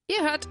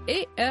Ihr hört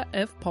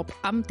ERF Pop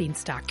am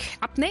Dienstag.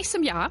 Ab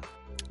nächstem Jahr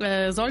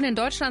sollen in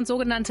Deutschland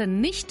sogenannte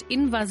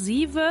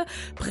nicht-invasive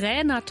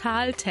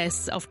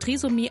Pränataltests auf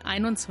Trisomie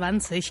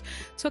 21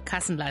 zur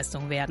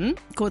Kassenleistung werden.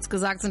 Kurz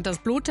gesagt sind das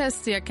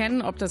Bluttests, die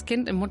erkennen, ob das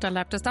Kind im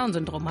Mutterleib das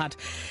Down-Syndrom hat.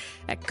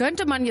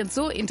 Könnte man jetzt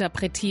so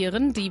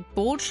interpretieren, die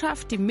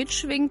Botschaft, die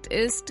mitschwingt,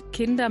 ist,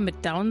 Kinder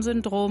mit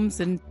Down-Syndrom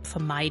sind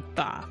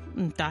vermeidbar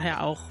und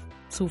daher auch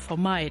zu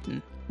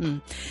vermeiden.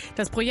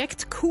 Das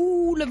Projekt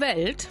COOOLE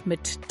WELT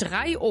mit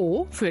 3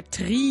 O für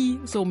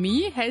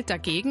Trisomie hält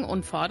dagegen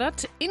und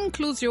fordert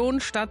Inklusion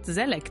statt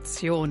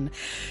Selektion.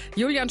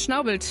 Julian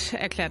Schnaubelt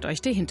erklärt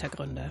euch die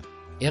Hintergründe.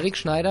 Erik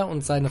Schneider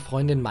und seine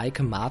Freundin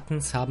Maike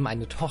Martens haben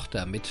eine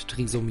Tochter mit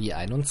Trisomie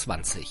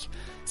 21.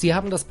 Sie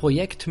haben das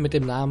Projekt mit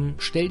dem Namen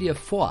 »Stell dir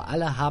vor,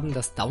 alle haben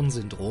das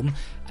Down-Syndrom,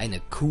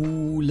 eine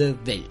coole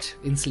Welt«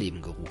 ins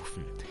Leben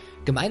gerufen.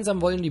 Gemeinsam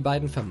wollen die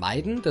beiden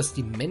vermeiden, dass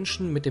die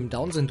Menschen mit dem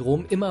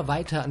Down-Syndrom immer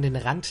weiter an den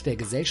Rand der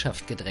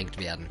Gesellschaft gedrängt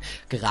werden,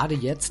 gerade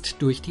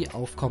jetzt durch die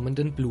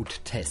aufkommenden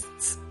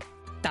Bluttests.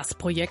 Das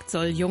Projekt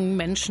soll jungen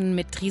Menschen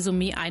mit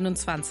Trisomie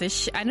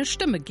 21 eine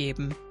Stimme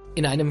geben.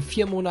 In einem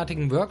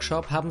 4-monatigen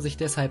Workshop haben sich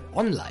deshalb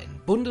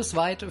online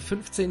bundesweit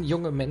 15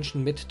 junge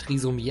Menschen mit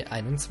Trisomie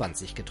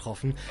 21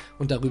 getroffen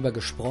und darüber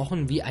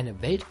gesprochen, wie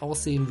eine Welt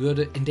aussehen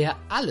würde, in der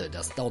alle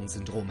das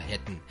Down-Syndrom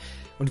hätten.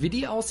 Und wie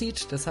die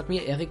aussieht, das hat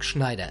mir Erik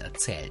Schneider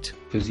erzählt.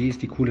 Für sie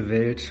ist die coole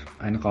Welt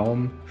ein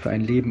Raum für ein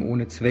Leben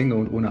ohne Zwänge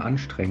und ohne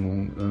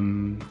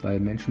Anstrengung,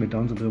 weil Menschen mit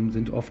Down-Syndrom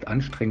sind oft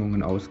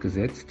Anstrengungen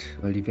ausgesetzt,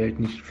 weil die Welt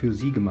nicht für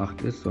sie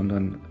gemacht ist,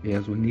 sondern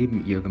eher so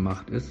neben ihr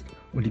gemacht ist.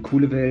 Und die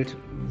coole Welt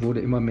wurde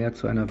immer mehr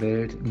zu einer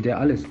Welt, in der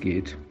alles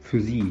geht, für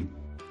sie.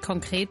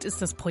 Konkret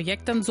ist das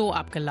Projekt dann so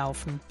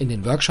abgelaufen. In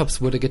den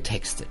Workshops wurde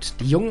getextet.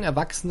 Die jungen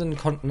Erwachsenen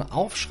konnten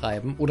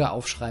aufschreiben oder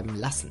aufschreiben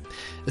lassen.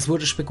 Es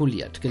wurde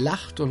spekuliert,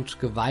 gelacht und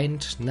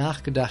geweint,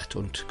 nachgedacht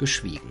und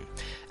geschwiegen.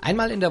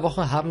 Einmal in der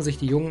Woche haben sich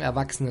die jungen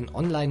Erwachsenen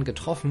online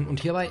getroffen und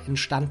hierbei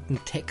entstanden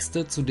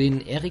Texte, zu denen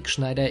Erik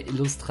Schneider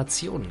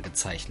Illustrationen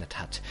gezeichnet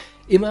hat.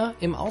 Immer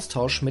im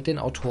Austausch mit den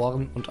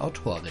Autoren und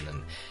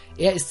Autorinnen.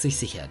 Er ist sich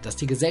sicher, dass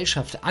die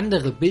Gesellschaft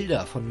andere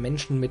Bilder von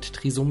Menschen mit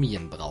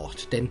Trisomien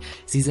braucht, denn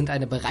sie sind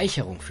eine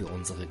Bereicherung für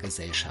unsere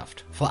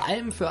Gesellschaft. Vor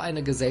allem für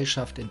eine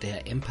Gesellschaft, in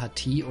der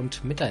Empathie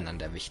und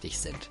Miteinander wichtig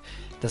sind.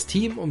 Das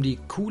Team um die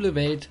coole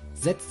Welt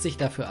setzt sich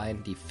dafür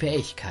ein, die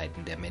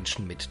Fähigkeiten der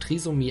Menschen mit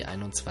Trisomie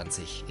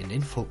 21 in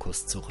den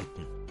Fokus zu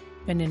rücken.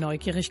 Wenn ihr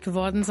neugierig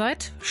geworden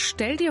seid,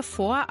 stell dir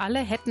vor, alle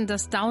hätten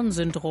das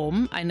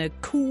Down-Syndrom. Eine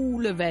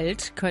coole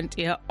Welt könnt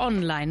ihr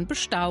online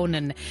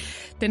bestaunen.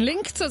 Den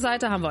Link zur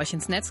Seite haben wir euch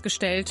ins Netz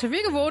gestellt,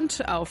 wie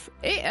gewohnt auf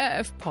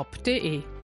erfpop.de.